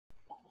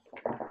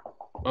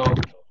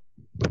Okay.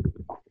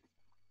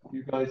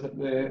 You guys up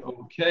there,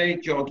 okay,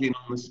 jogging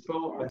on the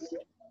spot. Let's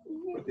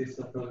put this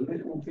up a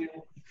little bit.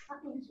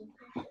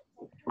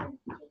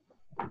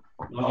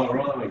 All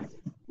right.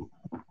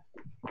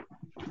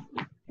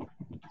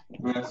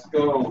 Let's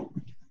go.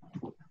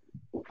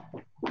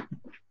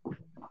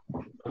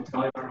 Put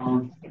timer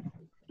on.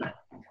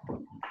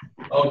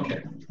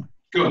 Okay,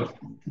 good.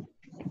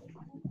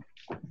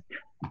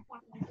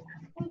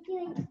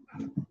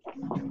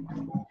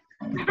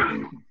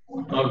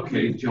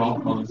 Okay,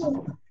 jog on the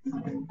spot.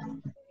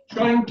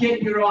 Try and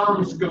get your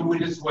arms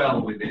going as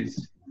well with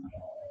this.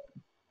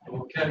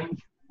 Okay.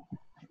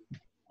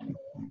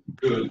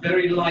 Good.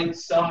 Very light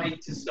side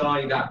to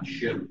side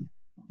action.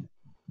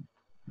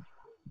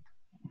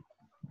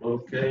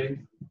 Okay.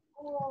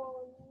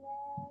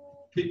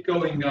 Keep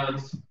going,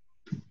 guys.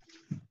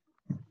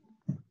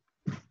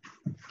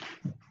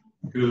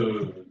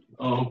 Good.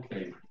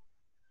 Okay.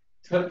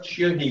 Touch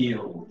your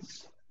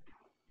heels.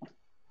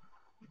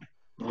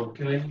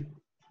 Okay.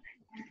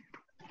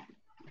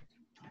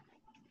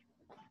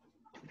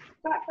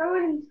 That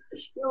going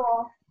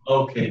sure.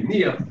 Okay,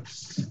 knee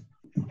ups.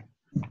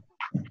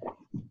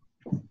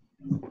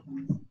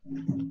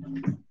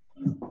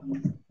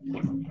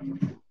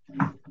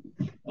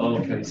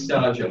 Okay,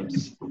 star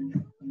jumps.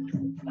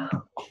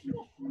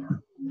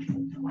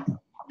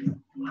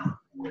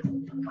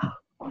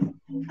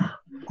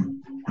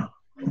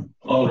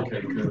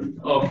 Okay, good.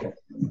 Okay.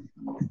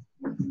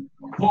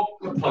 Hook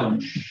the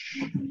punch.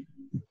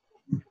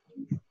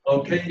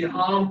 Okay, your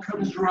arm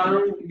comes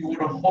round, you want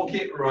to hook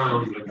it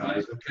round,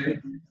 guys, okay?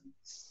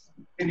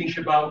 Finish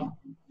about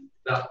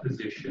that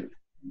position.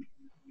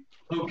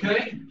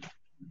 Okay?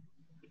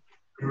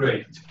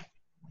 Great.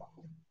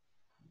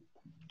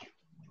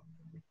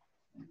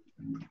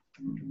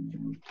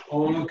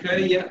 All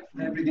okay? Yeah,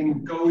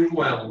 everything going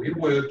well. We're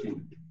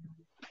working.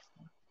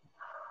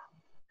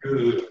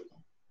 Good.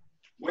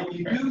 When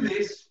you do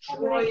this,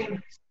 try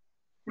and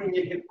bring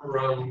your hip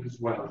around as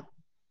well.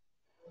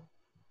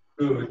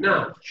 Good.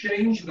 Now,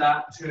 change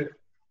that to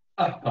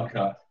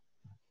uppercut.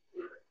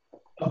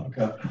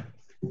 Uppercut.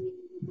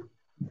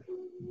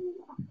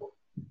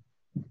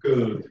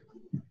 Good.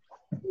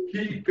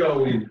 Keep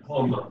going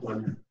on that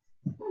one.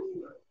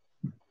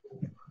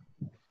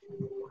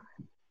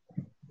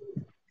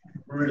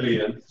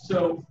 Brilliant.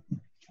 So,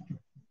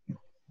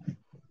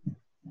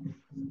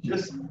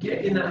 just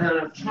get in that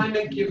hand. Try and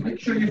make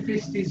sure your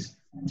fist is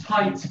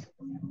tight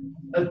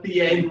at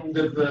the end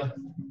of the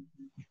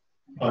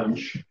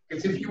punch.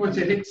 Because if you were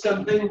to hit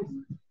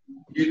something,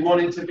 you'd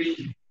want it to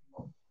be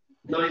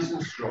nice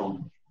and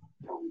strong.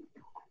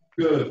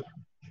 Good.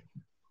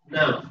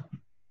 Now,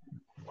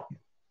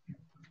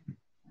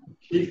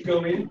 keep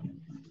going.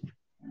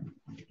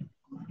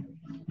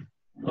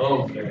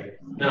 Okay.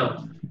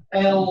 Now,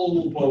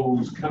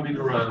 elbows coming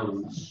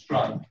around,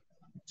 strike.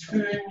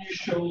 Turn your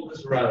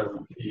shoulders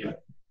around here.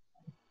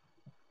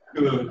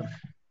 Good.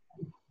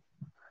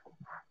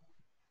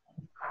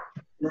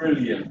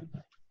 Brilliant.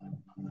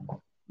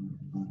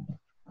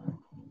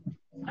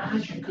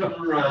 As you come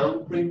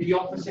around, bring the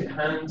opposite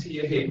hand to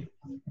your hip.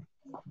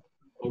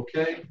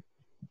 Okay?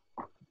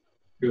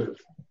 Good.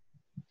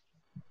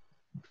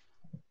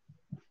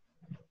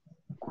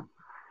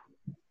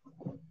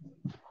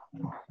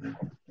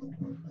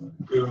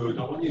 Good.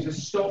 I want you to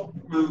stop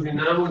moving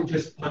now and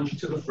just punch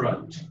to the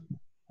front.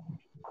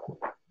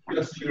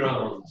 Just your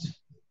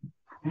arms.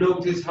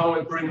 Notice how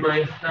I bring my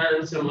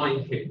hands and my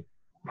hip.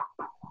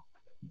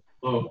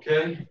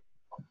 Okay?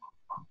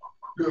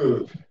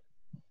 Good.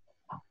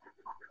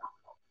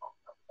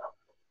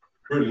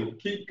 Brilliant.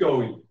 Keep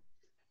going.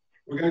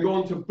 We're going to go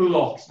on to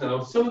blocks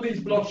now. Some of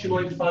these blocks you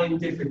might find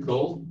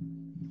difficult.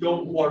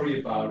 Don't worry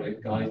about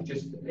it, guys.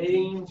 Just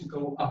aim to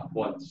go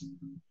upwards.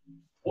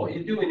 What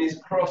you're doing is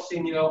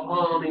crossing your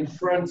arm in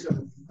front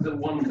of the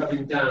one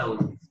coming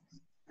down.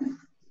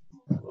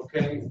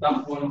 Okay,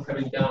 that one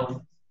coming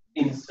down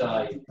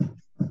inside.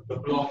 The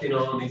blocking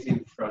arm is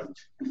in front.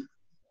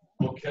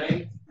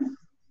 Okay?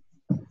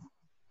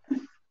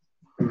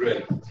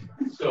 Great.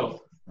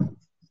 So,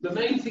 the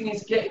main thing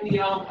is getting the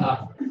arm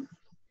up,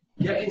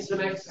 getting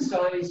some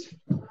exercise,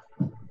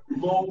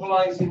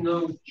 mobilizing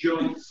those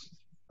joints,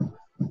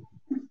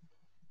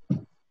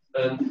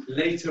 and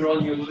later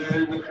on you'll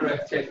learn the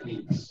correct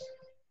techniques.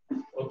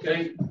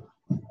 Okay?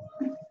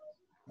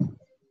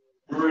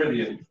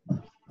 Brilliant.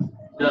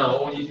 Now,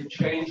 I want you to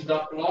change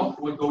that block.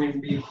 We're going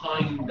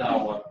behind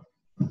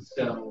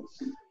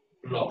ourselves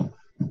block.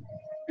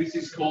 This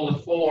is called a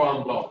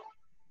forearm block.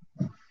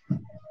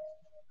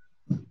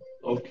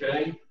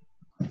 Okay?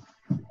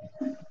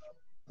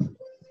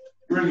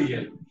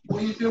 Brilliant.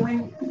 What are you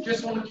doing? You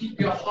just want to keep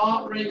your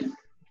heart rate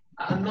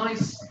at a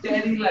nice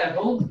steady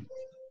level.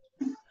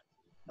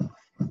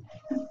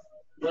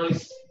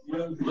 Nice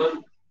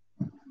movement.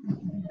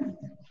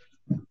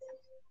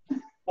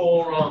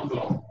 Forearm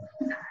block.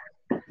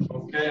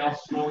 Okay, I'll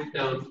slow it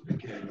down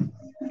again.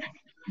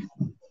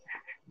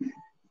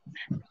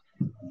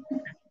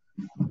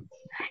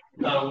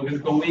 Now we're going to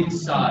go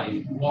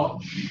inside.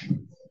 Watch.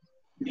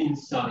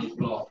 Inside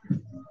block.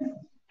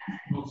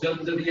 Arms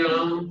under the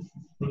arm,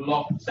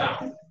 blocks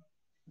out.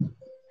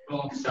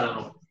 Blocks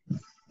out.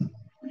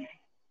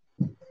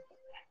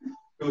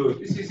 Good.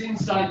 This is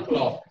inside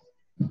block.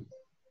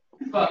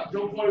 But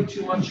don't worry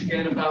too much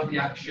again about the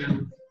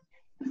action.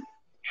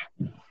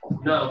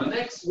 Now, the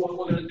next one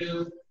we're going to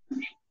do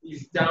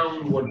is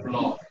downward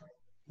block.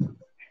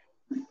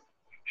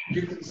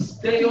 You can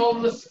stay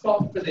on the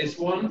spot for this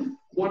one.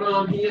 One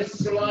arm here,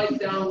 slide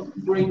down,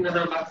 bring the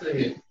hand back to the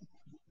hip.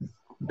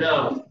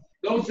 Now,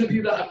 those of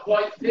you that are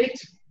quite fit,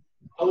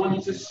 I want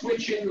you to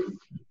switch in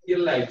your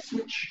legs.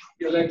 Switch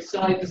your legs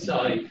side to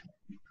side.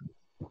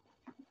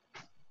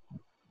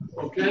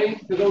 Okay?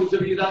 For those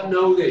of you that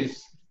know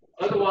this.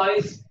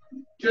 Otherwise,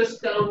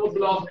 just downward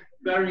block,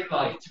 very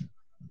light.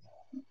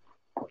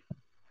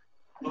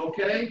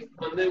 Okay?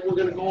 And then we're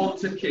going to go on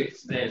to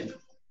kicks then.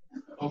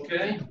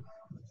 Okay?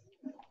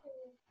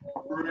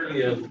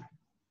 Brilliant.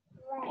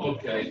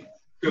 Okay,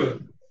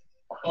 good.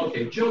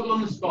 Okay, jog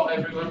on the spot,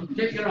 everyone.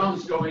 Get your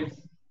arms going.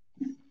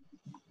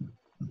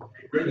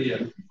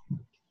 Brilliant.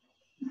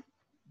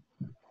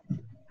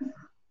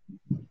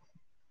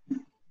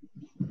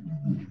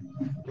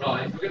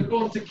 Right, we're going to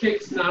go on to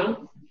kicks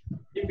now.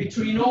 In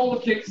between all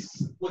the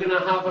kicks, we're going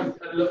to have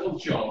a little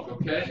jog,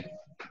 okay?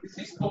 This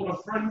is called a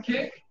front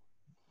kick.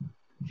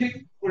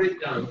 Kick, put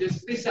it down.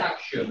 Just this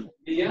action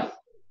here.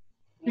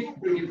 Kick,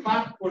 bring it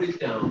back, put it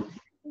down.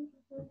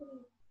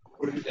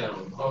 Put it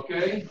down,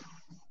 okay?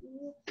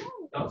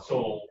 That's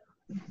all.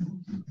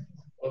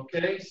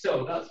 Okay,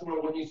 so that's what I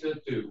want you to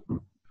do.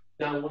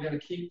 Now we're going to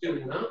keep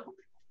doing that.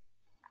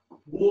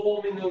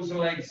 Warming those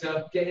legs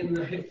up, getting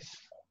the hips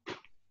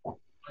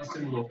nice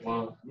and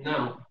mobile.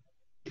 Now,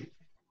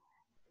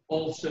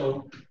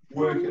 also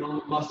working on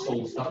the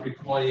muscles that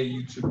require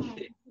you to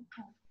kick.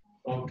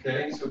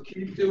 Okay, so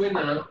keep doing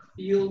that.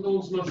 Feel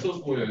those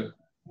muscles work.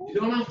 You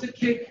don't have to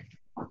kick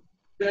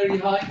very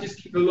high, just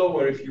keep it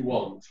lower if you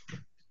want.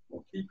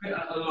 Keep it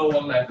at a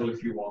lower level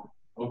if you want.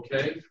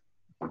 Okay?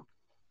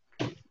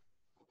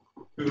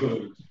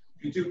 Good.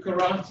 If you do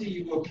karate,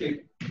 you will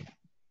kick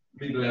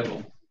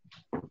mid-level.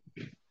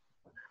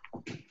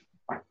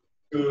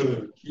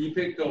 Good. Keep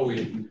it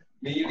going.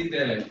 Nearly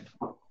there.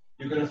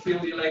 You're going to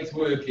feel your legs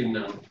working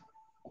now.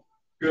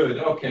 Good.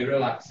 Okay,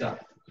 relax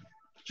that.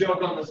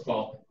 Jog on the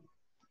spot.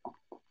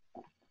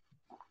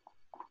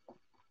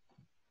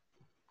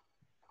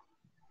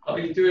 How are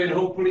you doing?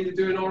 Hopefully you're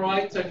doing all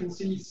right. I can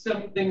see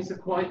some things are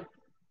quite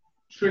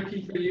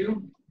tricky for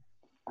you.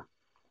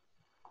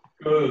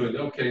 Good.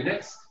 Okay,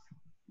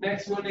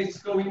 next one is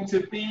going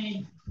to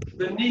be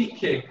the knee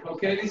kick.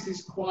 Okay, this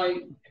is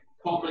quite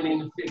common in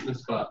the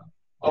fitness club.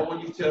 I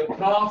want you to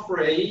calf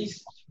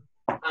raise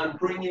and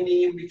bring your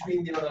knee in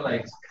between the other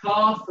legs.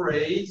 Calf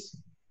raise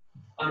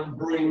and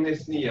bring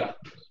this knee up.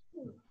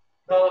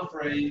 Calf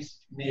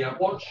raise, knee up.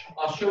 Watch,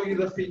 I'll show you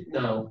the feet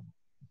now.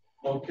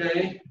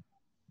 Okay?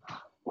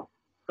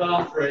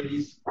 Calf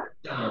raise,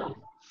 down.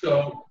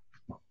 So,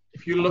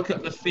 if you look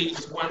at the feet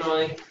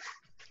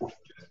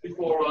just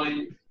before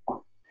I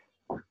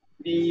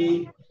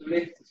knee,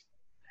 lift,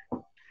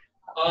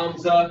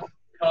 arms up,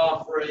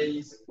 calf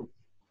raise,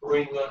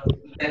 bring the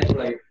left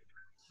leg.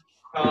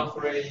 Calf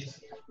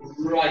raise,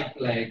 right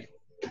leg.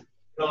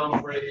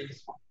 Calf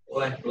raise,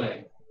 left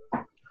leg.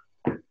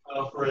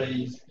 Calf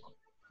raise,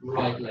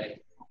 right leg.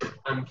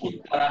 And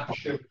keep that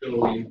action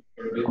going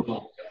for a bit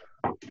longer.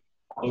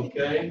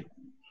 Okay?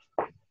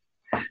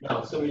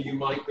 Now, some of you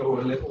might go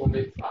a little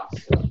bit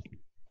faster.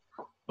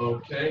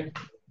 Okay?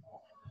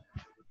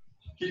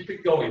 Keep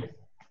it going.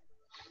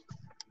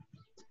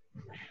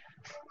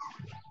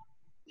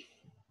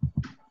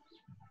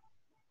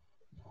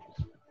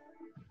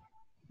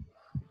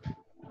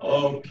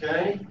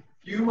 Okay,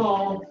 few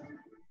more.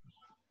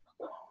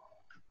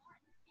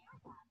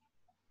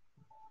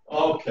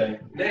 Okay,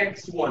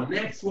 next one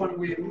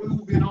we're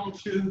moving on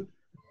to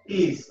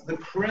is the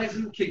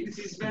crescent kick. This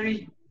is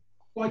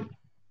quite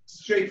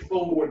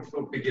straightforward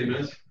for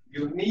beginners.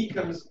 Your knee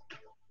comes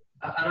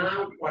at an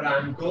outward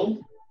angle,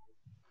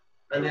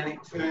 and then it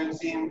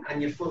turns in,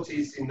 and your foot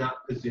is in that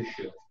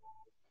position.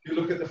 If you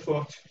look at the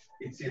foot,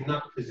 it's in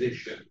that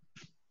position.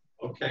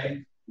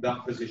 Okay,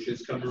 that position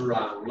is coming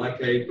around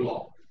like a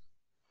block.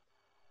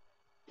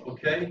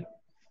 Okay,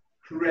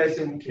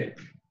 crescent kick.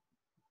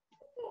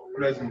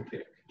 Crescent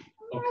kick.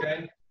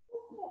 Okay,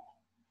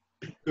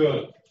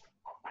 good.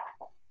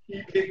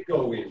 Keep it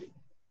going.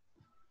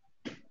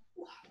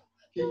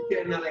 Keep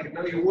getting that leg.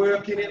 Now you're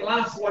working it.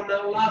 Last one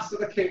now, last of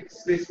the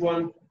kicks, this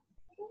one.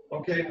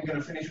 Okay, we're going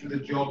to finish with a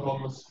jog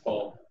on the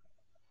spot.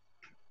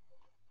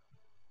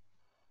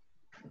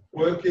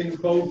 Working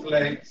both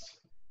legs.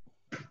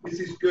 This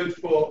is good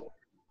for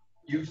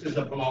use as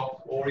a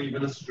block or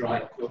even a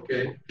strike,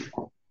 okay?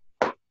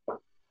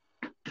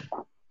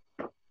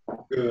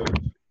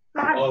 Good.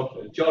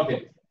 Okay,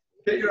 jogging.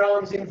 Get your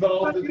arms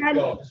involved with the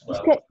jog as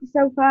well.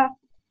 So far.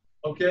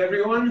 Okay,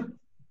 everyone?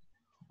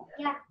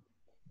 Yeah.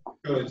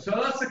 Good. So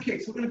that's the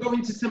kicks. We're going to go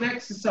into some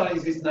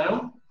exercises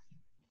now.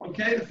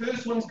 Okay, the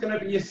first one's going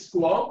to be a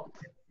squat.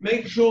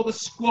 Make sure the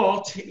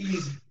squat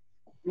is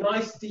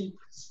nice deep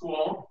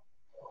squat.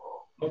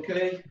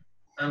 Okay,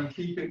 and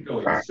keep it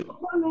going.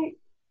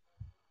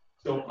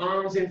 So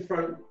arms in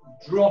front,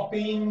 drop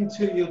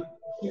into your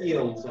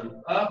heels and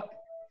up,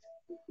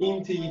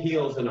 into your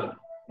heels and up,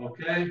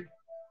 okay?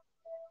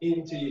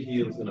 Into your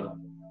heels and up.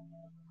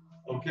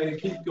 Okay,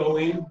 keep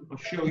going. I'll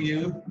show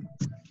you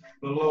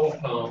the lower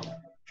part.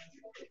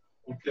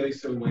 Okay,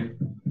 so we're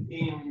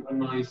in a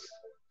nice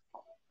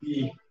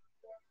deep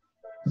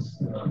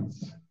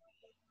stance.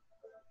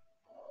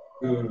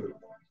 Good.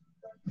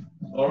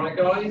 All right,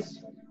 guys.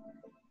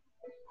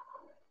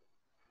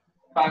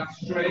 Back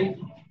straight.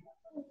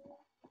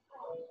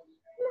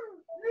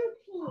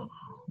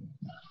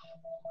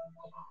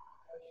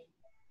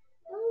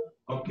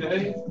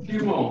 Okay, a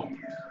few more.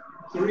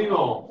 3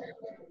 more.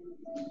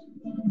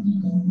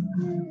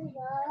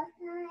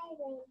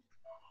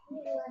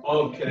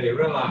 Okay,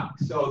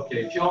 relax.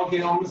 Okay,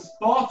 jogging on the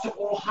spot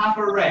or have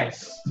a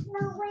rest?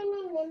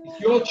 It's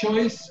your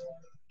choice.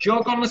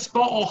 Jog on the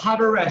spot or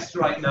have a rest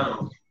right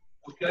now.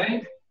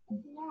 Okay?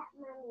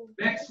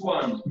 Next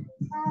one.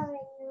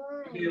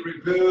 The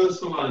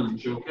reverse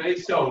lunge. Okay,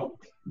 so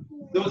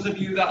those of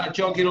you that are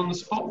jogging on the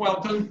spot,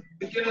 welcome.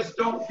 Beginners,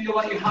 don't feel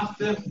like you have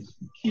to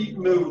keep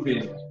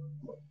moving.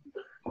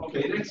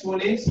 Okay, next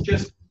one is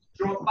just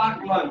drop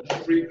back lunge,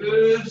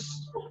 reverse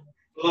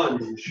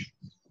lunge.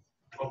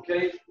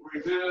 Okay,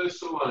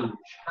 reverse lunge,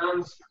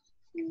 hands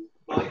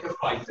like a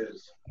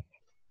fighter's.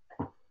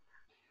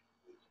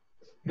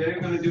 Okay,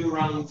 I'm going to do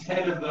around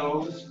 10 of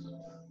those,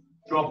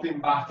 dropping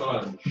back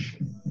lunge.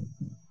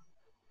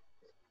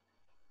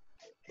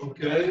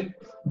 Okay,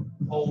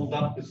 hold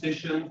that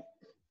position.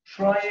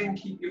 Try and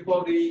keep your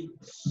body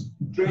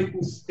straight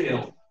and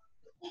still.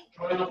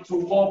 Try not to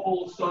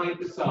wobble side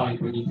to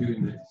side when you're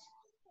doing this.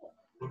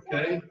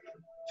 Okay,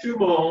 2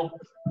 more,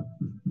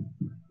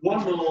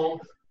 1 more,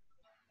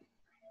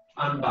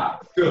 and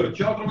back. Good.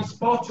 Jog on the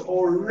spot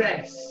or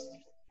rest.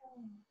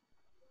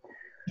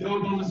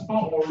 Jog on the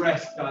spot or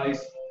rest,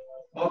 guys.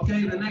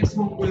 Okay, the next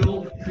one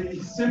will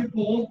be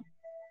simple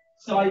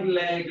side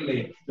leg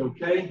lift.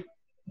 Okay,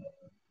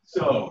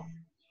 so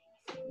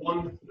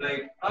 1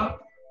 leg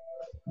up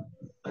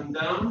and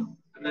down,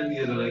 and then the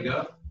other leg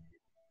up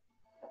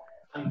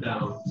and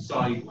down,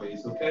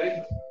 sideways.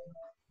 Okay.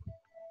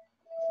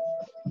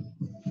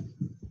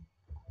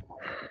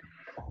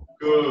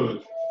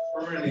 Good.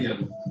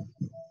 Brilliant.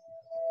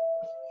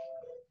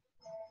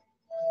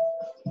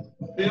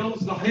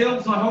 The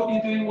Hills, I hope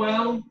you're doing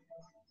well.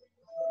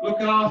 Look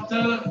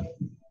after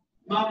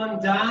Mum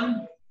and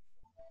Dan,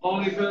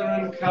 Oliver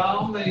and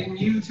Carl. They're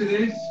new to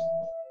this.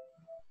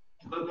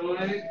 Other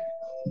leg.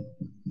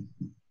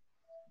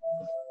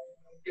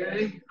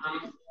 Okay,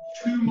 and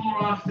 2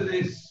 more after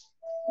this,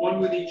 1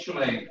 with each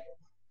leg.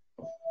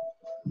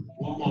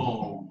 1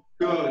 more.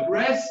 Good.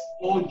 Rest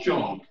or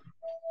jog.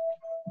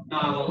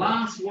 Now, the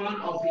last one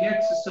of the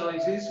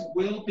exercises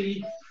will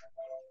be,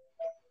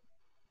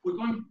 we're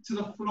going to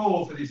the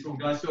floor for this one,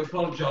 guys, so I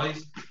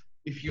apologise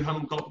if you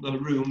haven't got the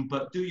room,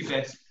 but do your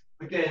best.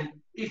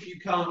 Again, if you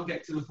can't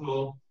get to the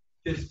floor,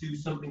 just do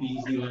something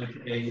easy like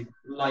a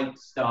light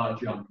star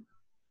jump.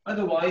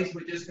 Otherwise,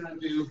 we're just going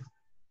to do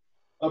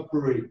a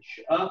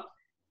bridge up.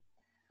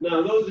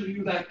 Now, those of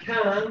you that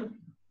can,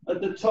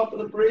 at the top of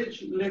the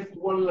bridge, lift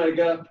 1 leg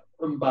up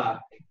and back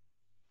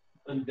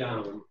and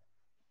down.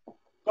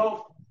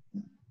 Go.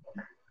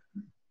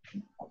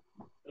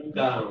 And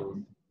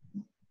down.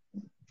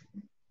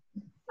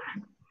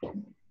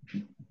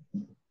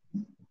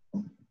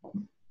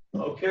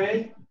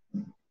 Okay,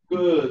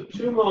 good.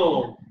 2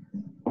 more.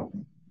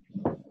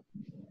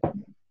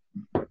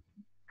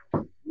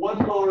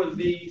 1 more of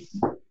these.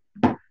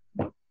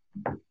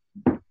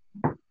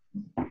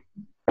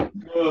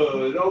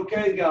 Good.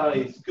 Okay,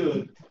 guys.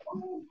 Good.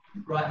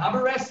 Right. Have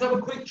a rest. Have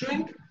a quick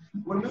drink.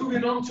 We're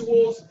moving on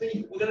towards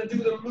the. We're going to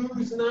do the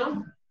moves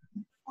now.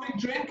 Quick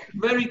drink.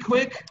 Very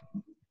quick.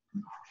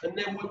 And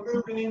then we're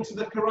moving into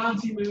the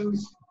karate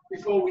moves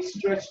before we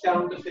stretch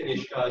down to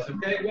finish, guys.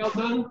 Okay. Well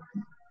done.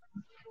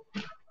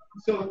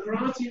 So the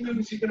karate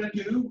moves you're going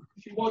to do,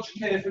 if you watch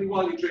carefully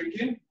while you're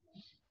drinking,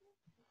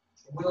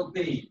 will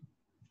be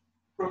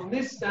from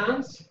this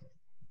stance,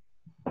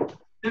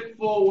 step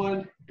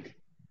forward,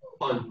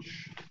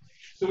 punch.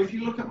 So if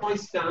you look at my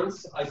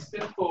stance, I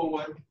step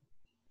forward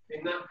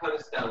in that kind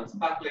of stance.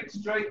 Back leg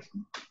straight,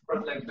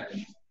 front leg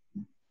bent.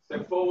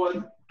 Step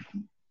forward,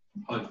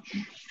 punch.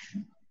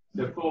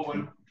 Step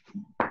forward,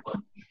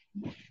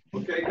 punch.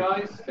 Okay,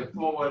 guys, step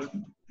forward,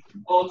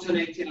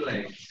 alternating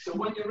legs. So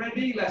when you're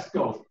ready, let's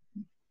go.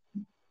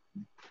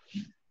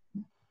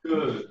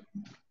 Good.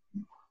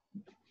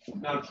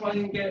 Now try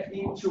and get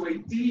into a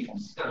deep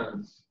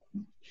stance.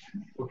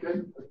 Okay,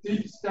 a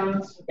deep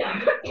stance.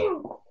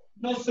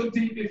 Not so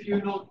deep if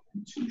you're not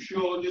too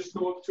sure, just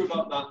go up to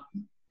about that.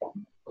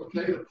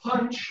 Okay, the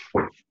punch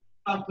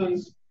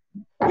happens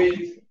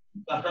with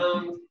the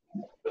hand,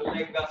 the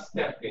leg that's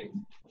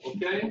stepping.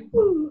 Okay?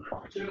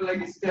 Whichever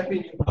leg is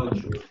stepping, you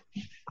punch with.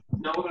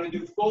 Now we're going to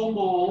do 4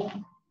 more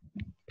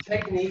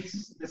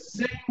techniques the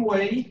same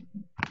way,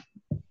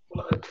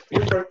 but a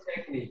different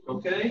technique,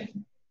 okay?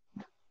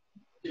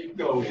 Keep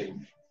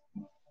going.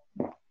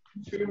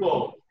 2 2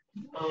 more.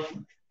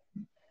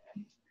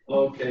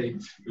 Okay,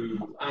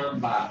 2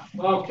 and back.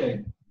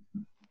 Okay,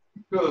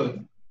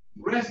 good.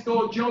 Rest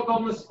or jog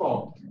on the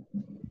spot.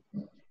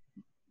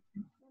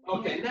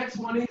 Okay, next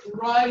one is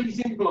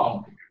rising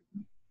block.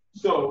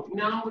 So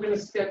now we're going to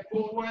step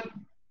forward,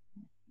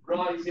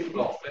 rising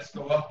block. Let's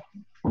go up.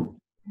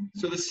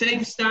 So the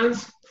same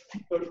stance,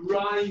 but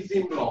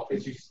rising block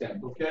as you step,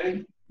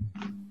 okay?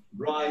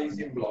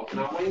 Rising block.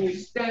 Now when you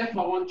step,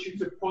 I want you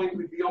to point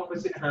with the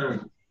opposite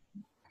hand.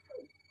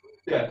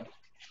 Step.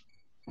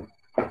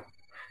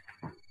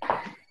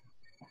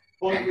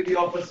 Point with the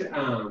opposite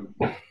arm.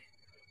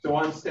 So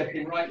I'm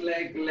stepping right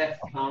leg,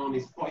 left arm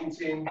is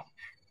pointing,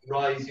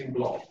 rising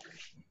block.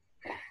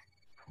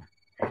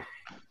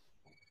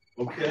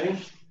 Okay?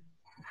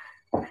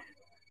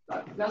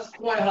 That's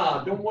quite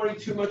hard. Don't worry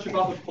too much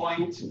about the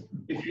point.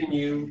 If you're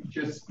new,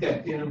 just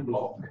step in and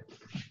block.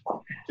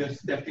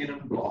 Just step in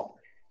and block.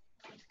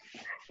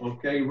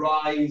 Okay,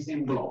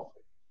 rising block.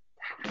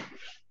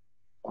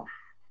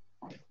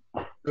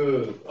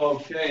 Good.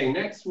 Okay,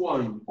 next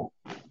one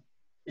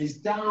is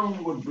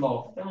downward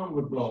block.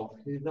 Downward block.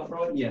 Is that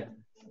right? Yeah.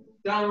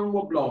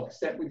 Downward block.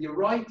 Step with your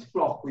right,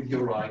 block with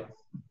your right.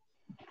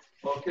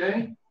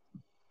 Okay?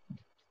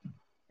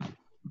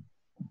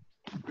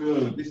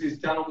 Good. This is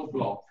downward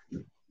block.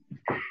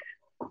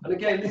 And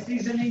again, this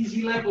is an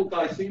easy level,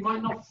 guys, so you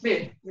might not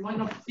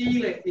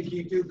feel it if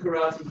you do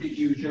Karate Kid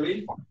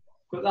usually,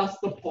 but that's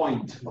the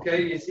point,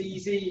 okay? It's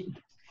easy,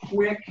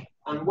 quick,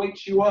 and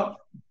wakes you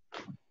up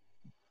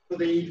for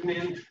the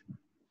evening,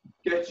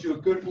 gets you a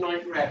good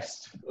night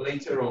rest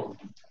later on,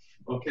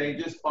 okay?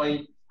 Just by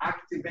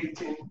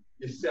activating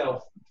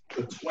yourself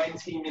for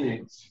 20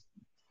 minutes,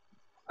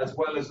 as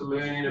well as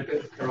learning a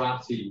bit of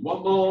karate.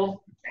 One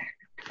more.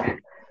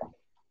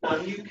 Now,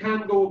 you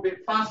can go a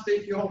bit faster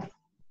if you're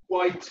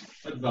quite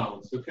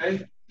advanced,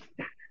 okay?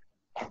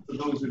 For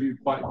those of you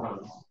quite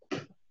advanced.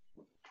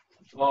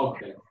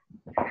 Okay.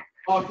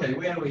 Okay,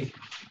 where are we?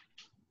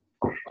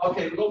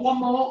 Okay, we've got one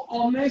more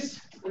on this,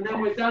 and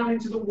then we're down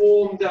into the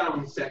warm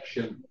down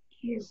section.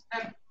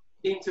 Step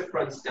into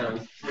front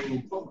stance. Bring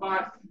your foot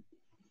back.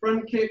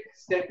 Front kick,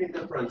 step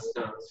into front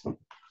stance.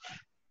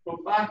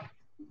 Foot back,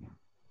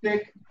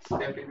 kick,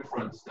 step into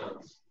front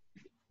stance.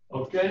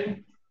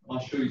 Okay? I'll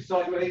show you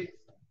sideways.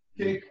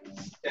 Kick,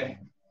 step.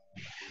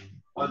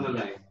 Other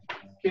leg.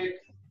 Kick,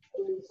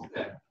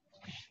 step.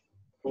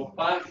 Go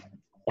back,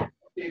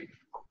 kick,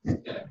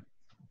 step.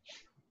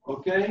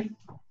 Okay?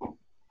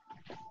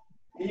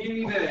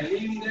 Nearly there,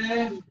 nearly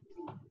there.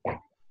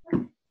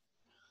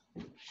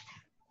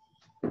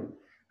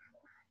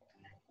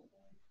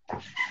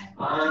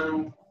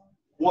 And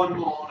one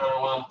more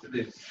now after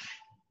this.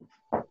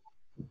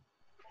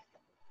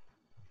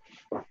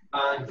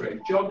 And great.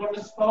 Jog on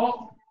the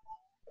spot.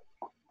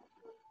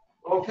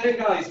 Okay,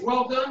 guys,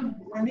 well done.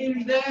 We're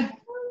nearly there.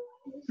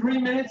 3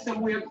 minutes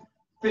and we're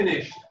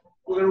finished.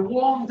 We're going to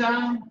warm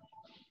down.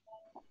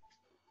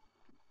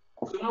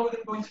 So now we're going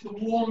to go into the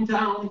warm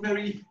down,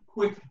 very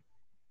quick,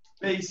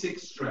 basic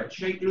stretch.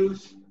 Shake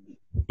loose,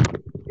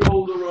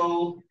 shoulder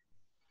roll.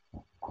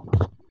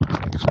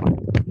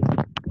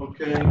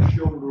 Okay,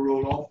 shoulder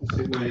roll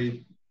opposite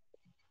way.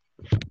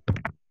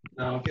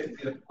 Now get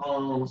the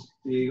arms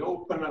big,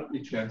 open up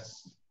your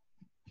chest.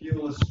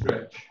 Feel the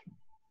stretch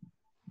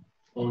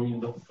on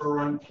the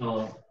front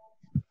part.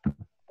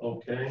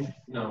 Okay,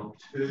 now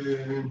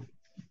turn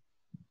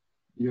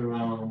your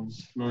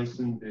arms nice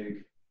and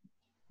big,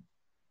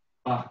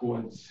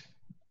 backwards.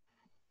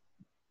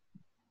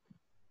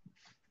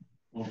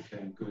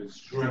 Okay, good.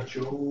 Stretch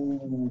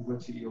over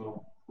to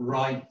your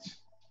right.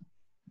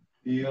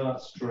 Feel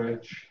that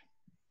stretch.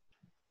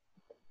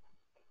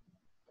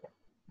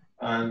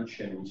 And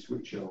change,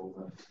 switch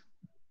over.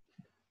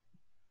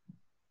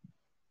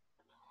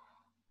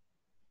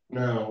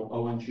 Now, I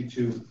want you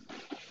to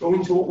go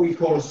into what we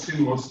call a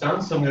sumo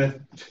stance. I'm going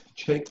to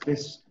take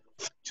this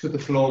to the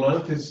floor now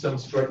because some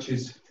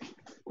stretches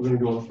we're going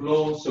to go on the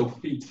floor. So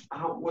feet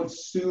outward,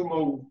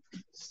 sumo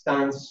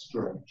stance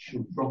stretch.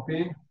 And drop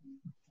in,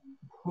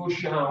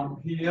 push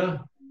out here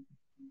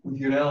with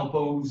your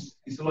elbows.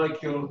 It's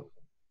like you're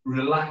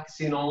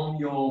relaxing on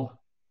your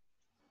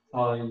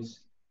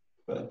thighs,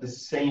 but at the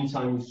same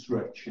time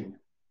stretching.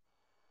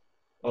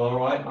 All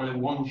right, I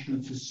want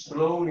you to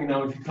slowly,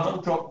 now if you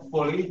can't drop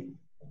fully,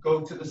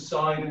 go to the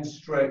side and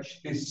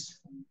stretch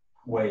this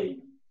way.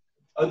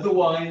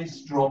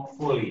 Otherwise, drop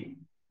fully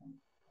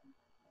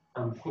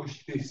and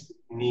push this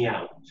knee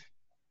out.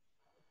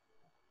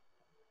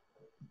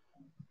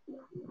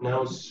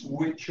 Now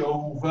switch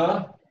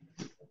over,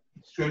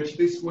 stretch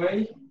this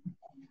way,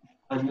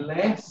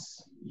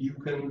 unless you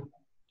can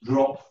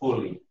drop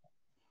fully.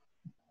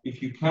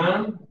 If you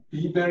can,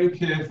 be very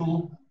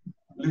careful,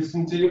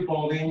 listen to your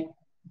body,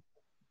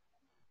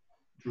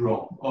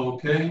 drop.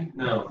 Okay,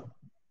 now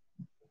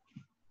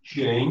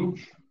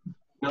change.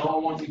 Now I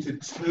want you to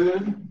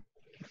turn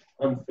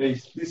and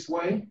face this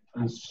way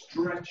and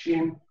stretch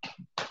in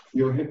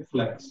your hip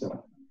flexor.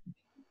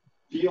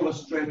 Feel a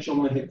stretch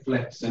on the hip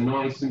flexor,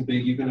 nice and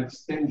big. You can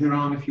extend your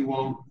arm if you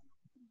want.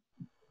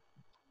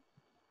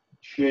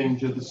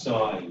 Change other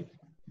side.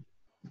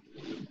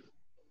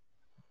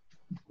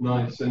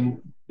 Nice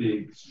and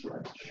big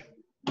stretch.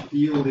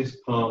 Feel this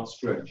part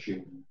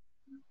stretching.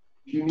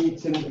 If you need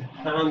to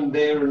hand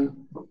there and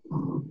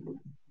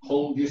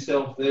hold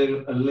yourself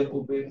there a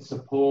little bit,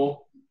 support,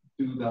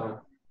 do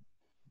that.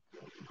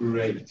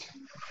 Great.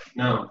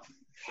 Now,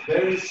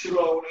 very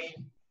slowly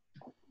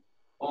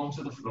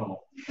onto the floor.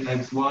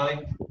 Legs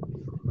wide.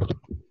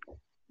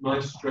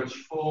 Nice stretch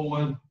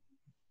forward.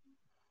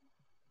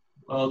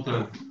 Well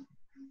done.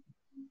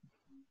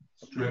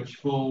 Stretch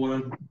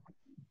forward.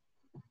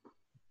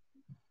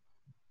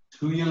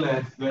 To your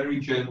left, very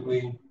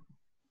gently.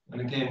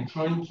 And again,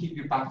 try and keep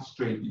your back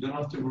straight. You don't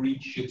have to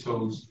reach your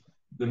toes.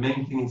 The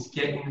main thing is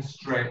getting a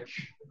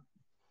stretch.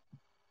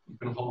 You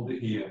can hold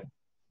it here.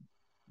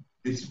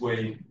 This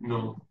way,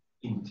 not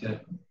into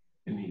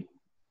the knee.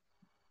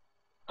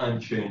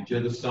 And change.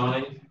 Other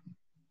side.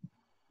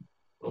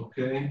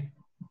 Okay.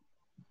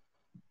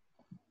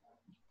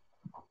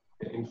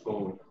 Getting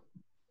forward.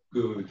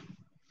 Good.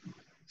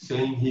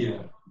 Same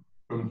here.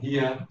 From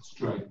here,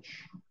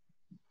 stretch.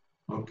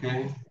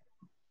 Okay.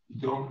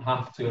 You don't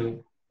have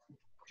to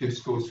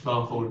just go as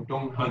far forward.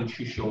 Don't hunch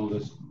your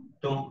shoulders.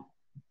 Don't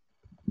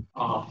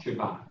arch your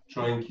back.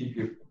 Try and keep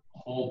your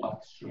whole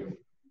back straight.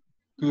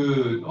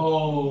 Good.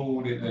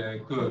 Hold it there.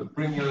 Good.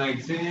 Bring your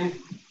legs in.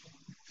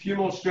 A few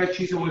more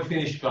stretches and we're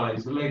finished,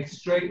 guys. The legs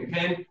straight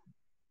again.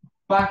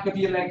 Back of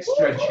your legs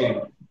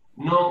stretching.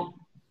 Not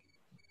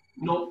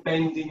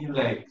bending your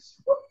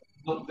legs.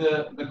 Not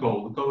the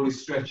goal. The goal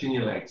is stretching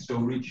your legs. So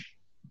reach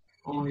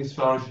only as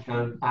far as you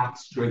can. Back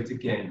straight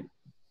again.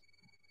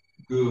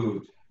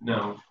 Good.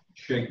 Now,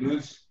 shake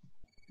loose.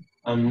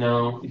 And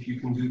now, if you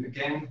can do it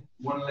again,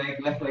 one leg,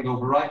 left leg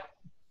over right.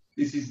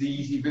 This is the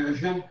easy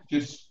version.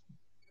 Just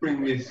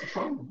bring this,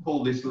 try and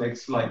pull this leg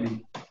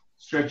slightly.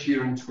 Stretch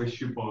here and twist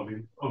your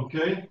body.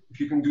 Okay? If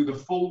you can do the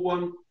full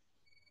one,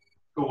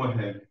 go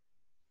ahead.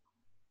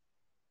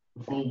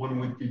 The full one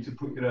would be to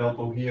put your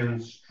elbow here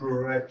and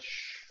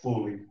stretch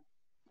fully.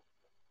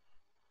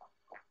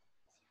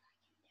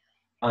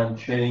 And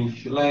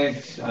change your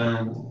legs.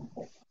 And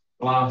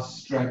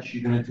last stretch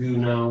you're going to do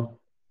now.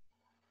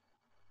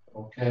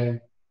 Okay.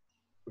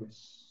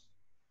 Twist.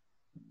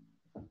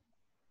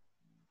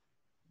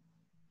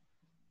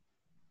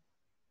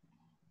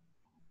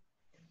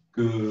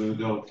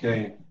 Good,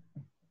 okay.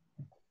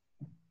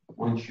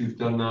 Once you've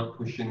done that,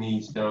 push your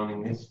knees down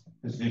in this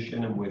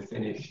position and we're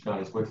finished,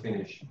 guys, we're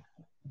finished.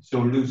 So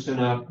loosen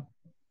up,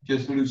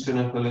 just loosen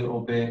up a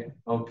little bit,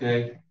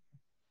 okay?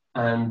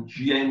 And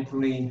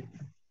gently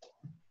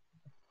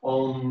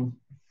on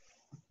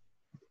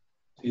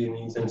to your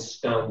knees and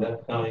stand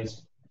up,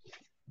 guys.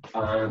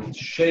 And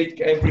shake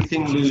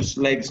everything loose,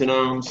 legs and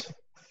arms.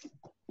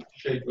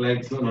 Shake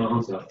legs and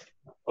arms up.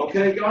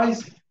 Okay,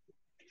 guys?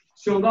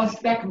 So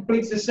that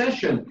completes the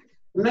session.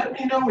 Let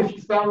me know if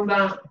you found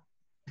that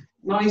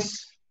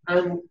nice.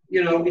 And,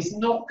 you know, it's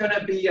not going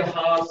to be a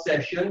hard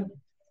session,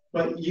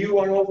 but you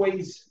are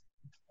always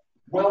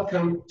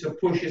welcome to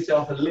push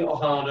yourself a little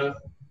harder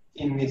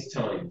in this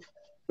time.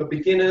 For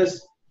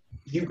beginners,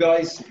 you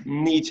guys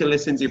need to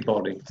listen to your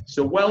body.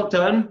 So well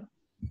done.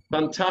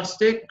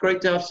 Fantastic.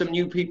 Great to have some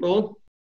new people.